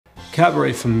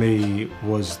Cabaret for me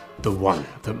was the one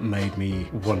that made me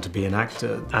want to be an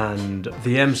actor, and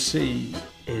the Emcee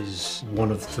is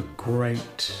one of the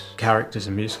great characters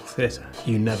in musical theatre.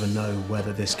 You never know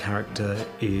whether this character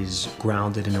is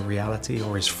grounded in a reality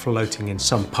or is floating in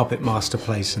some puppet master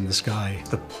place in the sky.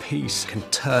 The piece can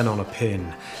turn on a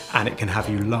pin and it can have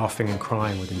you laughing and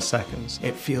crying within seconds.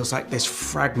 It feels like this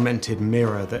fragmented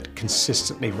mirror that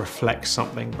consistently reflects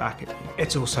something back at you.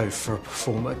 It's also, for a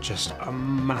performer, just a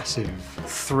massive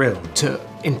thrill to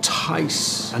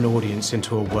entice an audience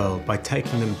into a world by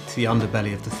taking them to the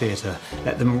underbelly of the theatre,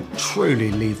 let them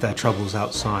truly leave their troubles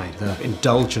outside. The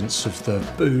indulgence of the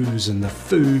booze and the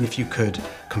food, if you could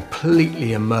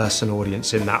completely immerse an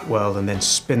audience in that world and then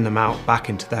spin them out back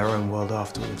into their own world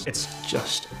afterwards. It's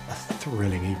just a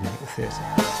thrilling evening at the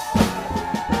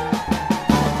theatre.